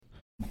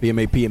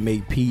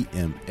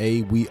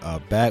PMA. We are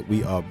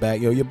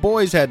back. Yo, your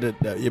boys had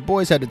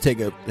to take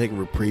a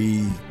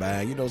reprieve,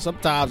 man. You know,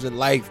 sometimes in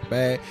life,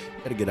 man,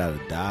 you gotta get out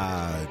of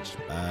Dodge,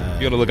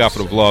 man. You gotta look out for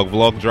the vlog.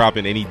 Vlog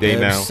dropping any day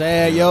now.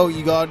 Sad, yo.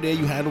 You go out there,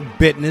 you handle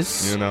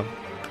business. You know.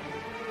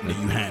 You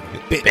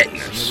handle business. You know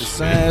what I'm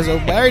saying? So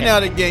every now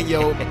and again,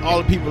 yo,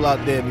 all the people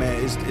out there,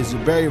 man, it's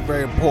very,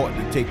 very important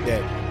to take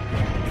that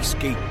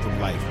escape from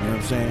life. You know what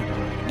I'm saying?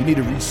 You need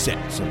to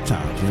reset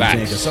sometimes. You know what I'm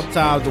saying? Because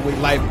sometimes the way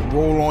life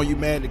roll on you,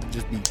 man, it can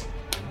just be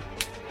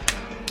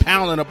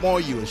pounding up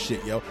on you and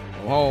shit, yo.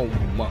 Oh,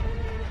 my.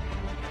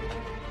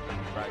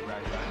 Right.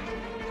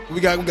 We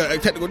got a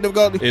technical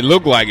difficulty? It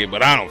looked like it,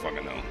 but I don't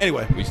fucking know.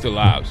 Anyway. We still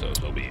live, so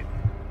be it.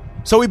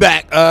 So we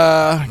back.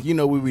 You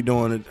know we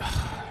doing it.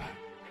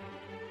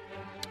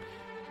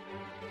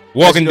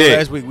 Walking Dead.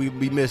 Last week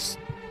we missed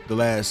the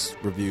last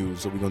review,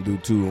 so we're gonna do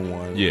 2 in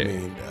 1. Yeah. I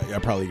mean,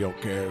 y'all probably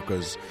don't care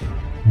because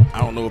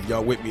I don't know if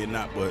y'all with me or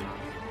not, but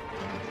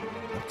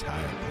I'm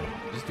tired,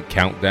 bro. Just the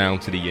countdown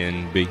to the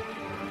end, B.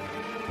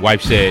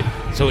 Wife said,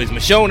 so is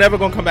Michonne ever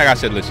gonna come back? I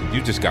said, listen,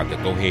 you just got to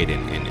go ahead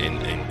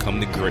and come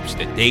to grips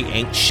that they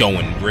ain't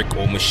showing Rick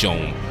or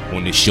Michonne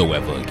on this show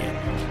ever again.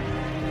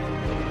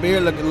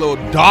 Beard looking a little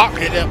dark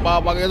in that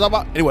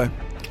motherfucker. Anyway.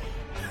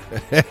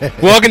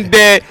 Walking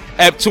Dead,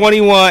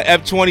 F21,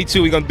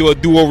 F22. We're going to do a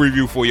duo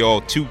review for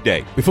y'all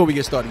today. Before we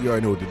get started, you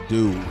already know what to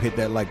do. Hit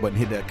that like button,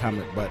 hit that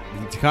comment button.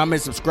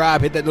 Comment,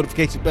 subscribe, hit that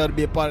notification bell to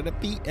be a part of the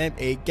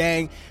PMA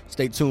gang.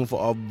 Stay tuned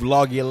for our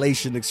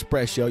Vlogulation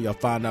Express, yo. Y'all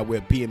find out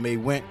where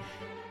PMA went.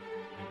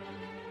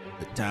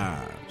 The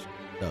times.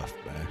 Stuff,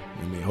 man.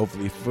 I mean,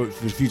 hopefully for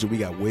the future, we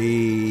got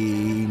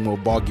way more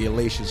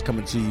Vlogulations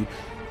coming to you.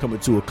 Coming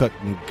to a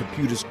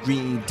computer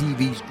screen,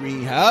 TV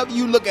screen, however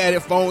you look at it,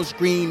 phone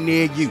screen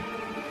near you.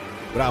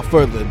 Without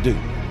further ado,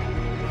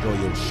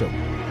 enjoy your show.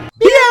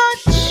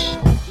 Bitch!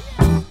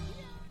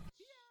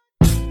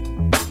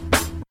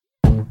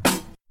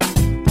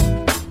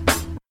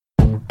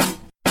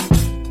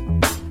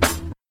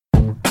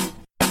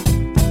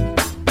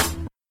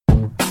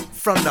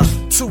 From the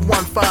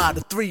 215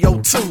 to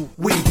 302,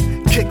 we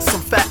kick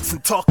some facts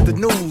and talk the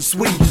news.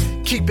 We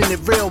keeping it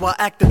real while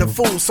acting a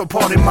fool. So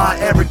pardon my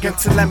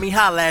arrogance and let me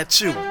holla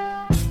at you.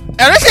 And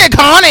this shit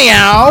corny,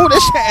 yo.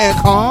 This shit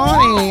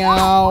corny,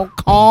 yo.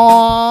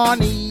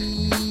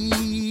 Corny.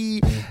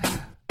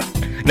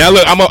 Now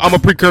look, I'm a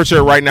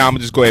precursor right now. I'm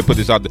gonna just go ahead and put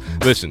this out there.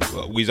 Listen,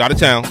 we's out of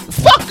town.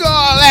 Fuck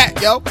all that,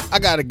 yo. I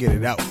gotta get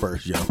it out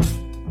first, yo.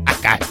 I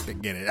got to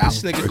get it out.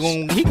 This nigga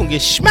gonna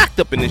get smacked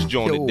up in this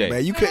joint yo, today.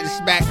 Man, you couldn't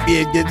smack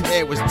me and your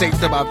head was taped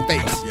to my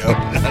face, yo.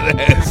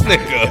 This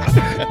nigga.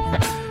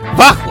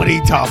 Fuck what he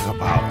talking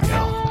about,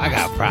 yo. I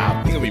got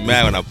problems. He gonna be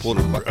mad when I pull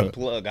the fucking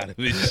plug out of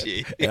this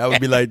shit. And I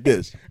would be like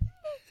this.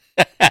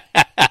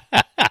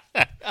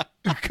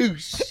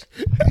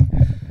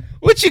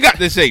 What you got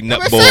to say, nut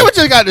boy? Say what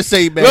you got to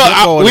say, man.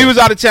 Look, we was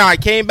out of town. I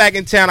came back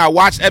in town. I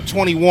watched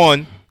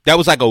F21. That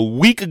was like a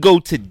week ago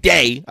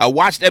today. I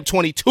watched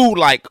F22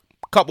 like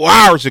a couple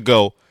hours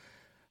ago.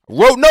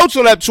 Wrote notes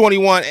on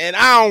F21, and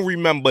I don't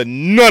remember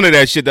none of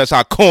that shit. That's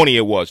how corny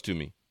it was to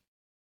me.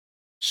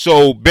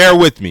 So bear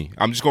with me.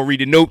 I'm just going to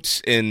read the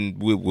notes,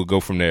 and we'll go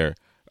from there.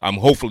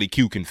 Hopefully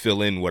Q can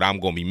fill in what I'm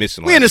going to be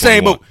missing. We in the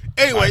same boat.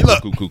 Anyway,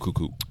 look.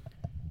 Cool.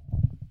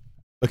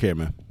 Look here,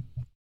 man.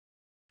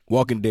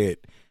 Walking Dead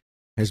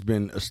has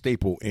been a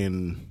staple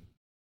in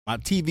my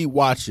TV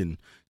watching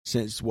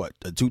since what,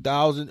 the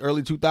 2000,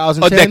 early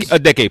 2010s? A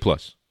decade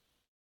plus.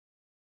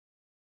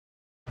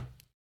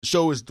 The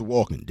show is The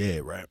Walking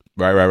Dead, right?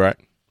 Right.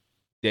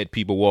 Dead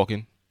people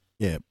walking.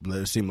 Yeah, but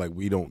it seems like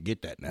we don't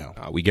get that now.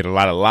 We get a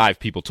lot of live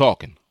people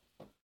talking.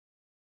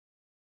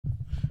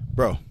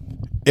 Bro,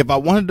 if I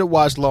wanted to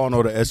watch Law &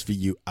 Order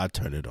SVU, I'd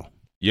turn it on.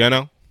 You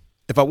know?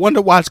 If I wanted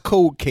to watch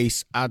Cold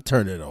Case, I'd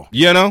turn it on.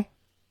 You know?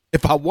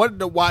 If I wanted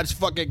to watch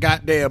fucking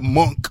goddamn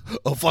Monk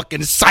or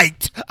fucking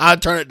Psyched,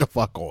 I'd turn it the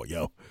fuck on,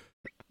 yo.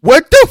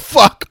 What the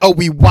fuck are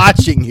we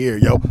watching here,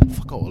 yo?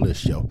 Fuck all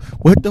this, yo.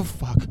 What the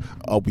fuck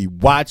are we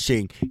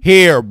watching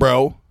here,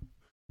 bro?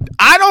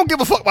 I don't give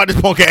a fuck about this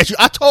punk ass.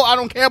 I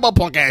don't care about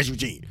punk ass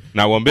Eugene.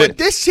 Not one bit. But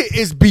this shit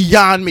is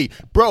beyond me,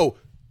 bro.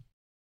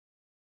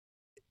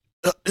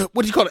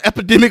 What do you call it?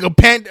 Epidemic of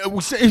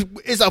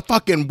it's a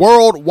fucking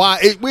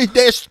worldwide.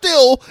 There's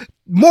still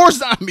more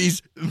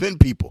zombies than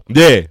people.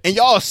 Yeah. And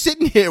y'all are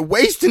sitting here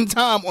wasting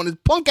time on this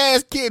punk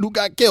ass kid who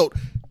got killed.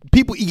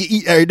 People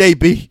eat every day,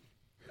 B.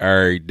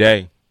 Every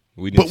day.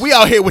 But we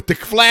out here with the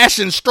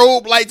flashing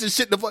strobe lights and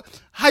shit.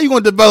 How you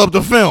going to develop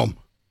the film?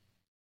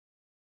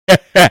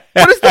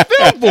 What is the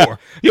film for?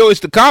 Yo, it's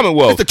the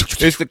Commonwealth.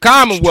 It's the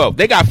Commonwealth.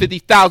 They got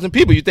 50,000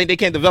 people. You think they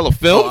can't develop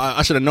film? Oh,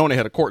 I should have known they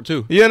had a court,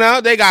 too. You know,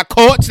 they got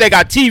courts. They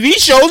got TV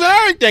shows and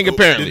everything,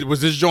 apparently.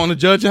 Was this Joan the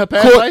judge in her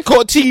past life?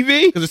 Court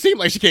TV? Because it seemed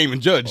like she can't even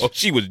judge. Oh,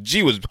 she was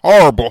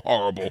horrible.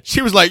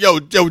 She was like, yo,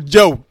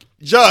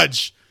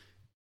 judge,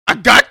 I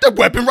got the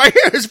weapon right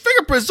here. His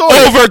fingerprints on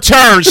it.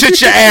 Overturn. Sit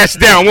your ass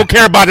down. Won't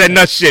care about that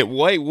nut shit.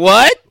 Wait,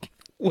 what?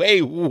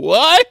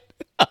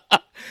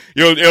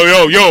 Yo,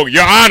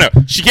 Your Honor.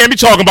 She can't be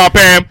talking about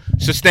Pam.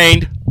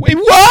 Sustained. Wait,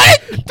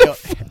 what?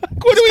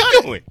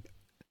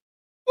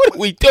 What are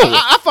we doing?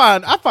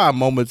 I find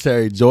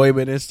momentary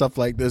enjoyment and stuff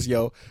like this,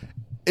 yo.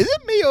 Is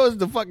it me or is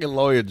the fucking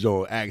lawyer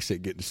Joe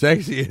accent getting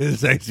sexier and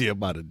sexier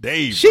by the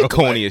day? She bro?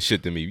 corny as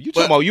shit to me. You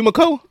talking about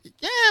Yumiko?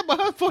 Yeah, but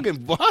her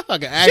fucking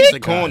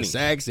accent corny.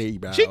 Sexy,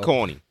 bro. She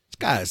corny. It's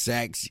kind of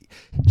sexy.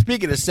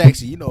 Speaking of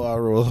sexy, you know,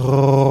 our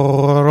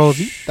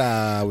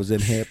Rosita was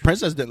in here.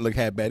 Princess didn't look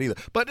half bad either.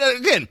 But then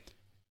again,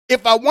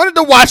 if I wanted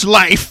to watch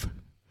Life,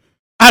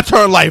 I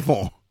turn Life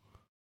on.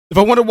 If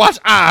I want to watch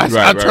Eyes,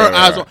 I turn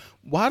Eyes on.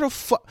 Why the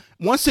fuck?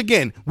 Once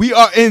again, we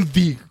are in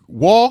The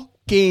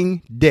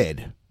Walking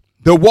Dead.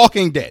 The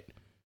Walking Dead.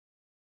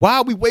 Why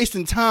are we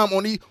wasting time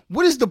on these?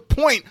 What is the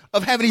point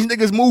of having these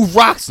niggas move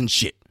rocks and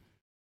shit?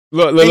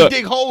 Look.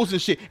 Dig holes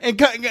and shit. And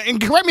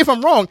correct me if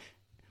I'm wrong.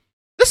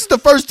 This is the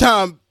first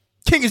time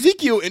King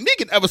Ezekiel and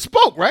Negan ever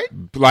spoke, right?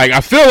 Like, I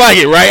feel like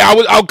it, right? I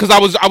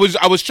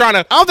was trying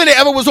to. I don't think they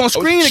ever was on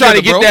screen. Trying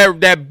to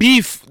get that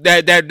beef,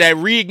 that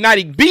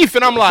reigniting beef,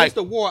 and I'm like,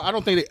 the war. I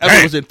don't think they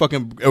ever was in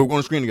fucking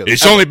on screen together.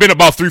 It's only been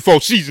about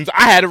 3-4 seasons.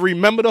 I had to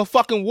remember the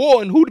fucking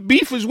war and who the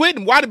beef was with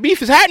and why the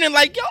beef is happening.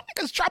 Like, yo,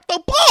 niggas dropped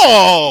the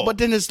ball. But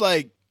then it's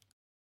like,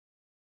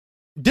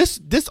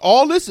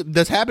 all this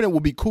that's happening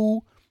will be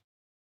cool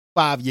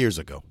 5 years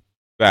ago.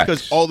 Facts.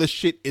 Because all this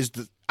shit is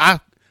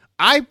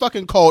I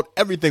fucking called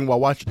everything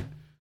while watching.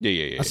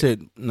 Yeah. I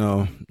said,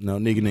 no,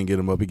 nigga didn't get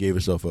him up. He gave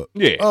himself up.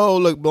 Yeah. Oh,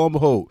 look, lo and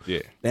behold.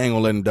 Yeah. They ain't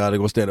gonna let him die. They're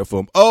gonna stand up for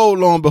him. Oh,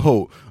 lo and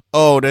behold.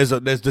 Oh, there's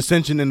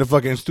dissension in the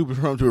fucking stupid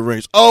stormtrooper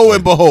range. Oh,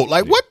 and behold.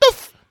 Like, what the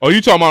Oh, you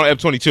talking about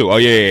F-22? Oh,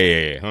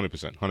 yeah.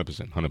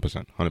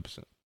 100%.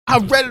 I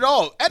read it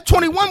all.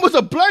 F-21 was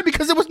a blur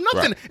because it was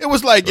nothing. Right. It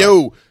was like,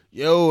 yo,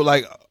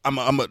 like,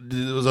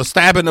 there was a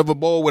stabbing of a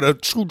ball with a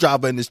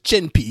screwdriver in his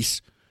chin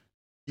piece.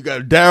 You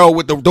got Daryl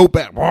with the dope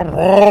back,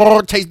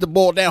 chase the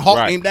ball down,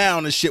 hawk him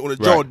down and shit with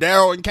a jaw. Right.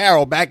 Daryl and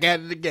Carol back at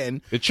it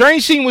again. The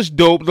train scene was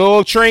dope. The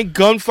little train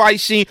gunfight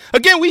scene.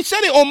 Again, we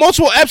said it on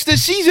multiple eps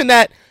this season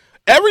that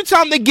every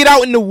time they get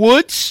out in the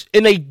woods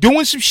and they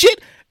doing some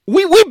shit,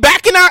 we're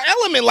back in our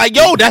element. Like,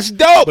 yo, that's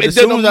dope. But as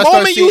soon as I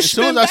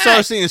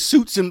started seeing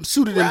suits and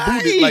suited and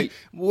booted, like,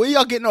 where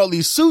y'all getting all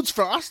these suits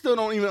from? I still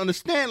don't even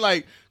understand.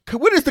 Like,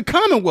 what is the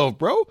Commonwealth,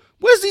 bro?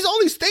 Where's all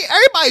these states?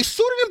 Everybody's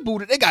suited and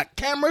booted. They got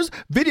cameras,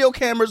 video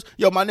cameras.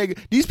 Yo, my nigga,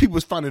 these people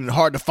is finding it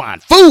hard to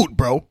find food,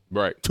 bro.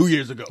 Right. 2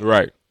 years ago.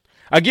 Right.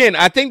 Again,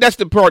 I think that's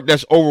the part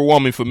that's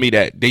overwhelming for me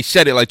that they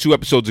said it like 2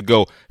 episodes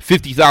ago,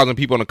 50,000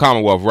 people in the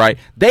Commonwealth, right?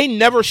 They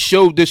never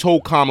showed this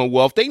whole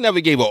Commonwealth. They never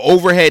gave an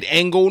overhead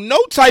angle, no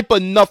type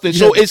of nothing.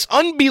 So it's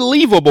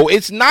unbelievable.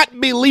 It's not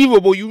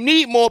believable. You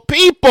need more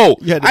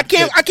people. I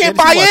can't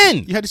buy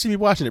in. You had to see me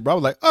watching it, bro. I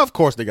was like, of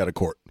course they got a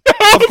court.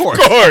 Of course.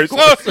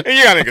 And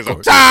you got niggas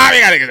on top,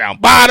 you got niggas down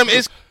bottom.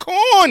 It's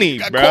corny,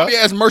 got bro. Corny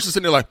ass Mercer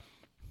sitting there like,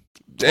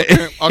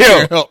 I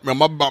can't help, man.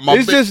 My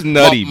it's bitch, just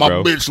nutty, my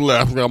bro. bitch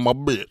left, man. My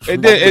bitch.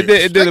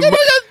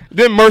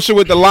 Then Mercer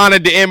with the line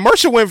at the end.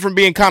 Mercer went from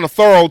being kind of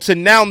thorough to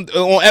now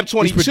on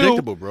F-22. It's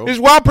predictable, bro. It's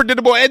wild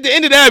predictable. At the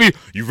end of that,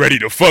 you ready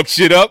to fuck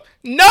shit up?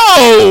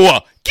 No!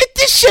 Get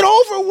this shit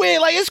over with.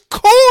 Like, it's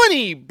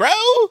corny, bro.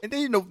 And then,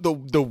 you know,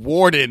 the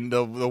warden,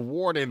 the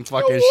warden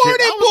fucking warden,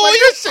 shit. I was boy, like,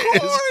 this you're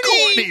shit is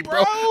corny,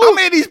 bro. bro. How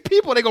many of these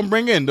people they gonna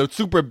bring in? The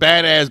super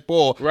badass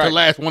boy to Right.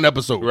 last one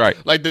episode. Right.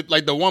 Like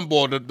the one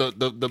boy,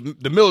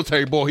 the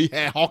military boy, he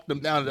had hawked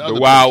them down to the other.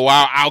 Wild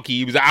Alki.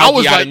 He was an I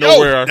was Alki out like, of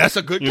nowhere. yo, that's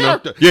a good you know?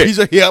 character. Yeah.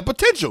 He had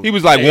potential. He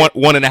was like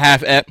one and a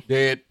half ep.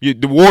 Dead.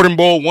 The warden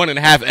boy,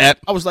 1.5 ep.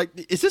 I was like,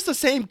 is this the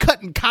same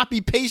cut and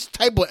copy paste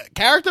type of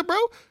character, bro?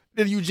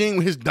 Then Eugene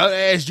with his dumb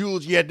ass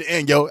eulogy at the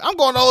end, yo. I'm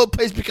going all over the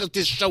place because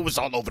this show is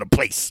all over the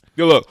place.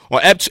 Yo, look,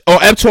 on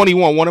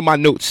F-21, one of my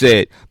notes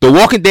said, The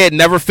Walking Dead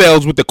never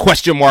fails with the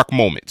question mark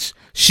moments.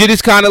 Shit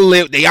is kind of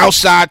lit. They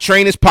outside,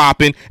 train is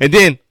popping, and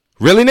then,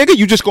 really, nigga,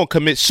 you just gonna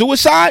commit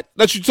suicide?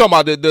 That's what you talking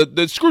about,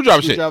 the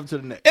screwdriver shit. To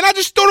the neck. And I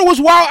just thought it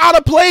was wild out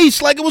of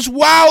place. Like, it was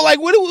wild.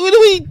 Like, what are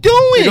we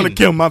doing? They're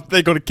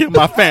gonna kill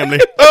my family.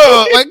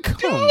 Like,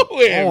 come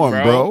on,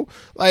 bro.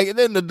 Like, and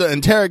then the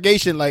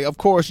interrogation, like, of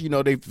course, you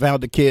know, they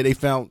found the kid. They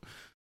found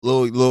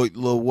little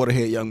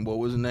waterhead young boy.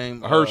 What's his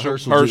name? Herschel.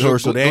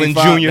 Glenn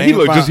Jr. He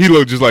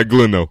looked just like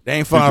Glenn, though. They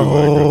ain't found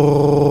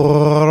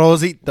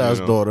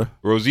Rosita's daughter.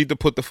 Rosita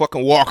put the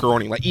fucking walker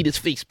on him. Like, eat his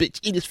face, bitch.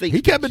 Eat his face.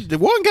 He kept it. The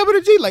one kept it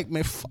a G. Like,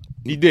 man, fuck.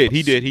 He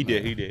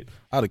did.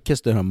 I'd have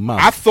kissed in her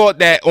mouth. I thought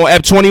that on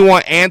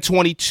F-21 and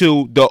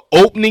 22, the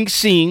opening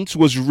scenes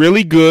was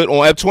really good.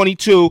 On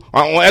F-22,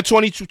 on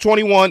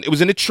F-21, it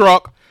was in the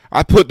truck.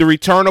 I put the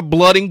return of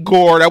blood and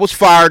gore. That was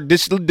fired.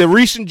 The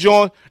recent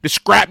joint, the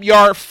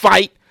scrapyard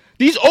fight.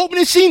 These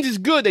opening scenes is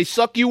good. They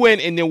suck you in,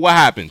 and then what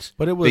happens?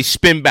 But they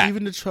spin back.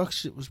 Even the truck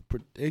shit was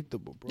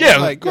predictable, bro. Yeah,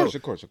 like,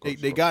 of course.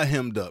 They got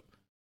hemmed up.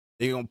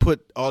 They gonna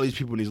put all these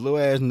people in these little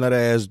ass, nut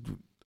ass,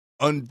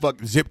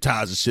 unfucking zip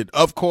ties and shit.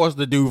 Of course,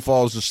 the dude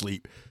falls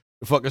asleep.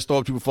 The fucking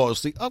stormtrooper falls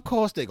asleep. Of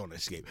course, they gonna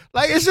escape.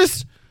 Like, it's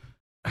just.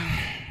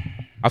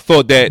 I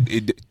thought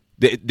that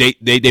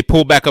they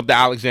pulled back up to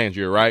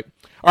Alexandria, right?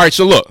 All right,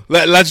 so look,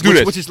 let's do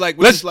this.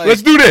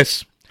 Let's do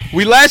this.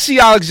 We last see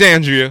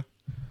Alexandria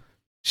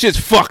Shit's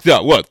fucked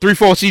up. What,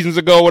 3-4 seasons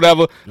ago,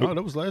 whatever? No,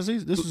 that was last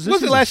season. This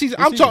was it last season?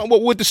 I'm talking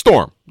about with the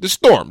storm. The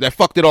storm that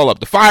fucked it all up.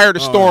 The fire, the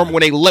storm,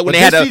 when they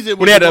had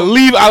to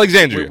leave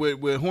Alexandria.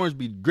 Where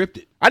Hornsby gripped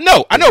it. I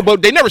know,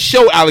 but they never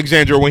show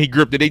Alexandria when he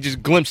gripped it. They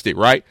just glimpsed it,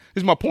 right?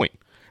 This is my point.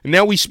 And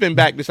now we spin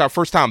back. This is our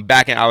first time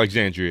back in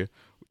Alexandria.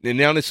 And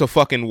now it's a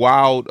fucking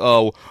wild,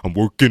 I'm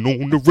working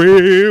on the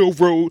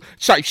railroad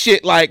type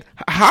shit. Like,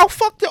 how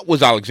fucked up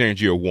was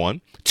Alexandria,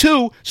 1?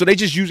 2, so they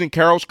just using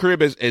Carol's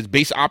crib as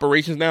base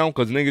operations now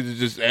because niggas is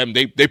just,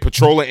 they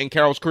patrol it in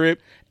Carol's crib.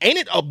 Ain't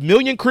it a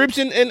million cribs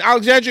in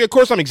Alexandria? Of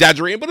course I'm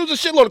exaggerating, but it was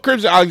a shitload of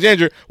cribs in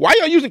Alexandria. Why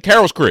y'all using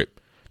Carol's crib?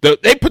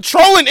 They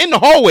patrolling in the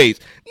hallways.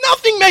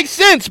 Nothing makes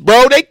sense,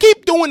 bro. They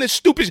keep doing this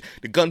stupid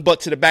the gun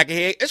butt to the back of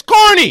the head. It's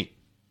corny.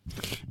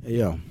 Hey,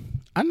 yo,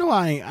 I know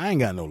I ain't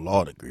got no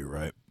law degree,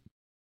 right?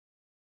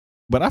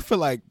 But I feel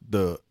like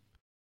the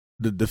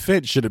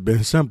defense should have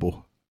been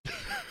simple.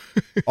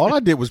 All I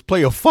did was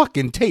play a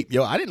fucking tape,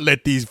 yo. I didn't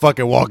let these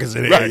fucking walkers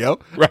in there, yo.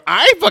 Right.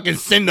 I ain't fucking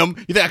send them.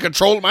 You think I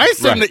control them? I ain't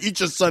send them to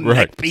eat your son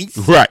neck piece.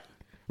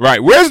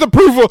 Right. Where's the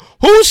proof of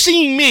who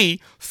seen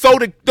me throw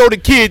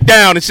the kid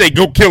down and say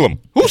go kill him?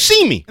 Who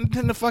seen me? And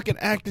then the fucking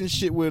acting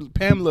shit with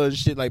Pamela and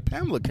shit, like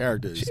Pamela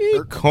characters,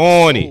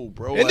 corny, soul,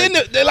 bro. And then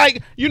they're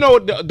like, you know,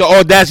 the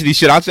audacity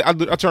shit. I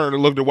turned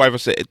and looked at the wife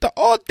and said, the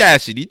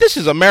audacity. This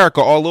is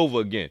America all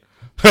over again.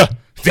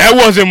 That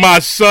wasn't my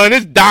son.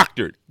 It's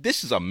doctored.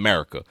 This is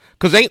America.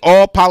 Because ain't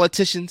all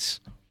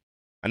politicians,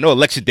 I know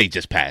election day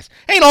just passed,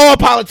 ain't all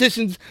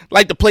politicians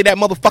like to play that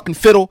motherfucking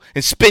fiddle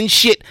and spin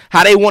shit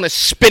how they want to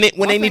spin it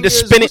when they need to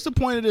spin it. What's the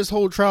point of this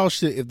whole trial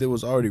shit if it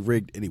was already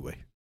rigged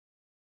anyway?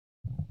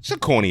 It's a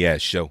corny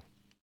ass show.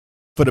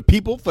 For the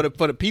people, for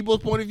the people's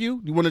point of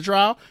view, you want a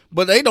trial,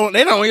 but they don't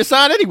on your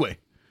side anyway.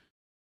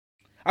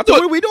 So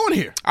what are we doing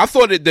here? I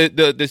thought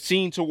that the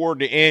scene toward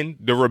the end,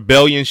 the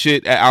rebellion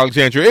shit at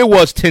Alexandria, it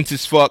was tense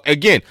as fuck.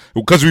 Again,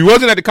 because we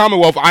wasn't at the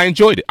Commonwealth, I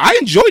enjoyed it. I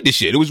enjoyed the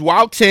shit. It was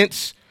wild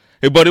tense,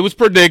 but it was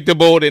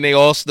predictable. Then they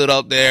all stood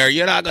up there.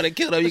 You're not gonna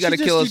kill them. You gotta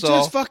kill us all. You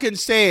just fucking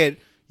said.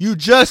 You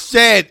just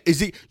said.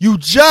 You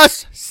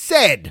just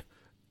said.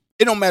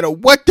 It don't matter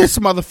what this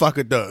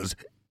motherfucker does.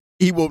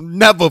 He will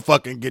never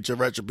fucking get your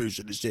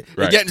retribution and shit.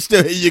 Right. And yet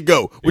still, here you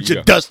go with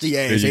your dusty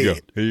ass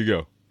head. Here you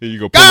go.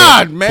 Pull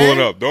God, up. man. Pull it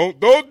up.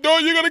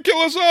 Don't. You're going to kill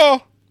us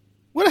all.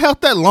 Where the hell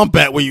that lump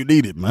at when you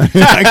need it, man?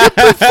 I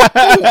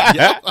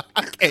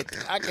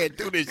can't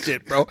do this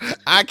shit, bro.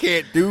 I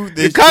can't do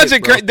this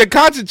shit, bro. The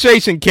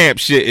concentration camp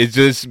shit is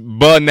just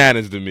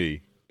bananas to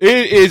me.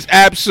 It is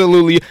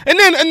absolutely, and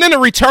then the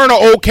return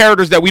of old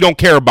characters that we don't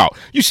care about.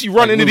 You see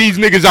running into these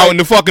niggas out in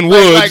the fucking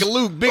woods. Like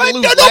Luke, Big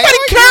Luke. Nobody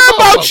care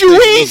about you.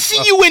 We ain't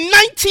see you in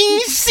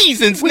 19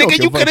 seasons,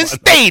 nigga. You could have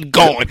stayed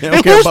going.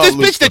 And who's this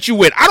bitch that you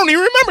with? I don't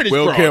even remember this,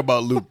 bro. We don't care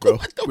about Luke, bro.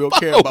 We don't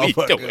care about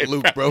fucking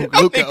Luke, bro.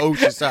 Luke at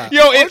Oceanside.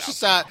 Yo,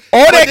 Oceanside.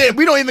 All that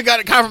we don't even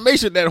got a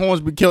confirmation that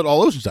Hornsby killed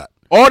all Oceanside.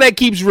 All that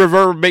keeps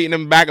reverberating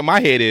in the back of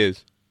my head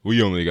is,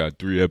 we only got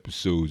 3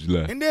 episodes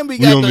left. And then we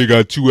only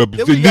got 2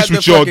 episodes. Then we got this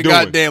what y'all doing.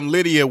 Goddamn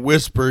Lydia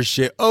Whisper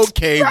shit.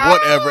 Okay,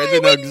 whatever.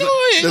 And then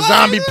the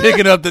zombie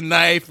picking up the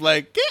knife.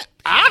 Like, get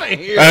out of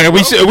here.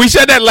 We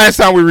said that last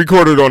time we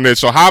recorded on this.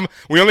 So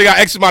we only got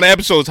X amount of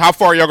episodes. How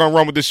far y'all gonna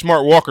run with this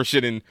Smart Walker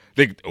shit? And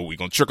we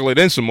gonna trickle it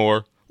in some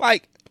more.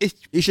 Like, it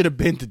should have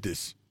been to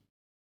this.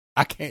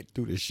 I can't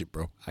do this shit,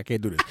 bro. I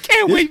can't do this. I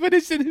can't wait for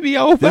this shit to be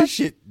over. This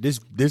shit,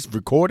 this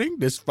recording,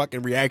 this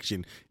fucking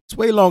reaction, it's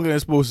way longer than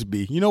it's supposed to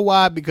be. You know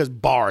why? Because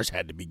bars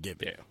had to be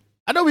given. Yeah.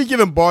 I know we've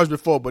given bars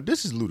before, but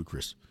this is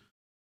ludicrous.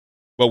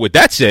 But with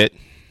that said,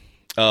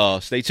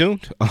 stay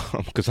tuned,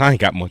 because I ain't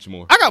got much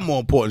more. I got more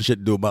important shit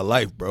to do in my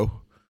life,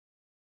 bro.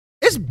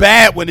 It's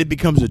bad when it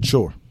becomes a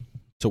chore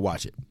to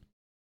watch it.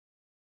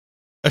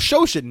 A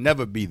show should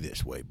never be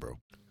this way, bro.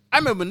 I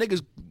remember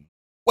niggas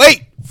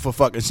wait for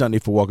fucking Sunday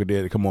for Walking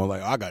Dead to come on.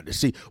 Like, I got to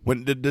see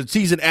when the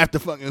season after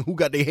fucking who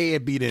got their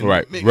head beat in.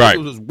 Right.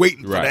 Was just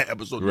waiting for that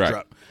episode to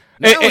drop.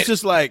 Now it's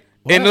just like,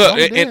 and look,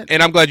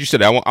 and I'm glad you said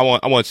that. I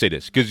want to say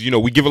this because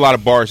we give a lot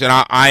of bars, and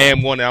I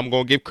am one that I'm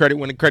gonna give credit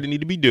when the credit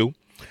need to be due.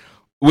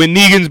 When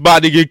Negan's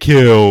about to get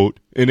killed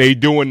and they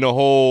doing that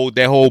whole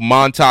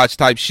montage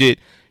type shit,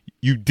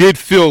 you did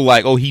feel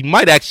like, oh, he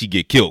might actually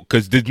get killed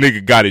because this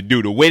nigga got to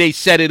do the way they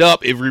set it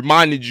up. It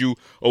reminded you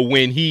of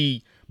when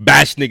he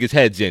bashed niggas'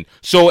 heads in.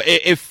 So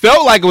it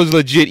felt like it was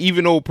legit,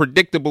 even though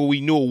predictable. We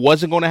knew it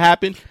wasn't going to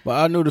happen.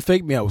 But I knew the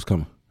fake me out was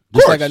coming.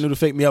 Just like I knew the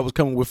fake me out was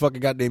coming with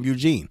fucking goddamn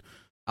Eugene.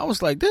 I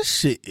was like, this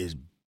shit is.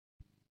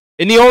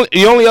 And the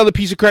only other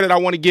piece of credit I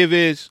want to give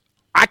is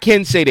I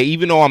can say that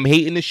even though I'm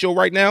hating this show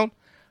right now,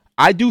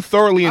 I do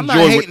thoroughly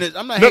enjoy.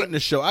 I'm not hating the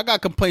show. I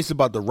got complaints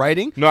about the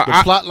writing, the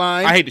plot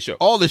line. I hate the show.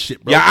 All this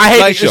shit, bro. Yeah, I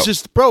hate the show. It's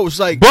just, bro. It's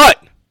like,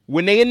 but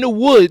when they in the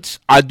woods,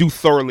 I do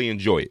thoroughly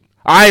enjoy it.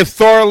 I am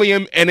thoroughly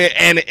and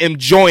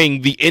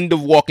enjoying the end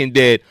of Walking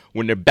Dead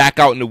when they're back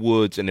out in the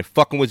woods and they're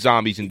fucking with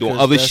zombies and doing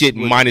other shit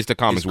minus the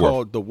comics work. It's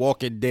called The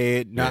Walking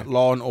Dead, not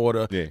Law and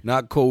Order,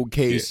 not Cold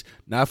Case,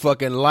 not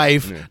fucking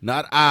Life,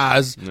 not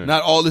Oz,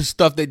 not all this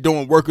stuff they're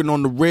doing, working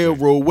on the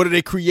railroad. What are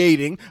they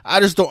creating?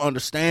 I just don't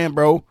understand,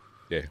 bro.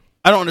 Yeah.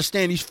 I don't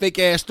understand these fake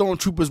ass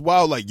stormtroopers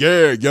wild like,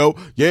 yeah, yo,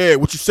 yeah,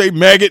 what you say,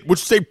 maggot? What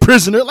you say,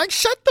 prisoner? Like,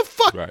 shut the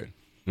fuck.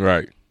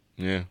 Right.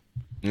 Yeah.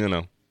 You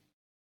know.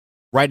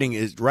 Writing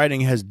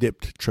has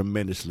dipped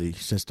tremendously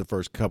since the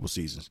first couple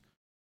seasons.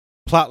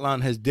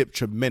 Plotline has dipped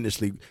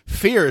tremendously.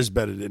 Fear is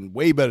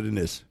way better than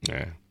this.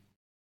 Yeah.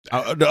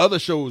 The other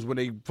shows when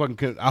they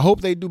fucking, I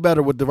hope they do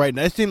better with the writing.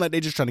 It seems like they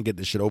just trying to get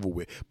this shit over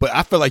with. But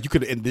I feel like you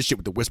could have ended this shit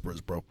with the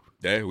Whisperers, bro.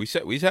 Yeah, we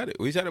said it.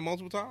 We said it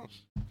multiple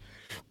times.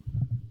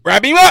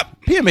 Wrap him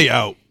up. PMA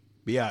out.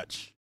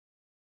 Biatch.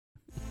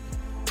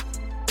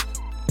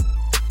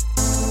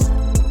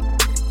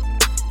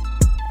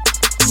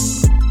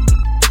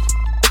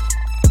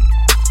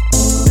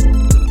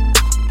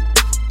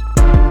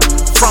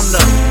 From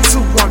the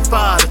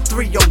 215 to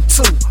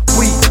 302,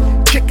 we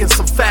kicking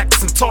some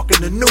facts and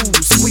talking the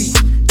news. We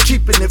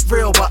keeping it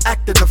real while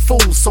acting a fool.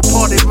 So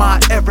pardon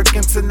my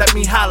arrogance and let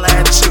me holla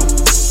at you.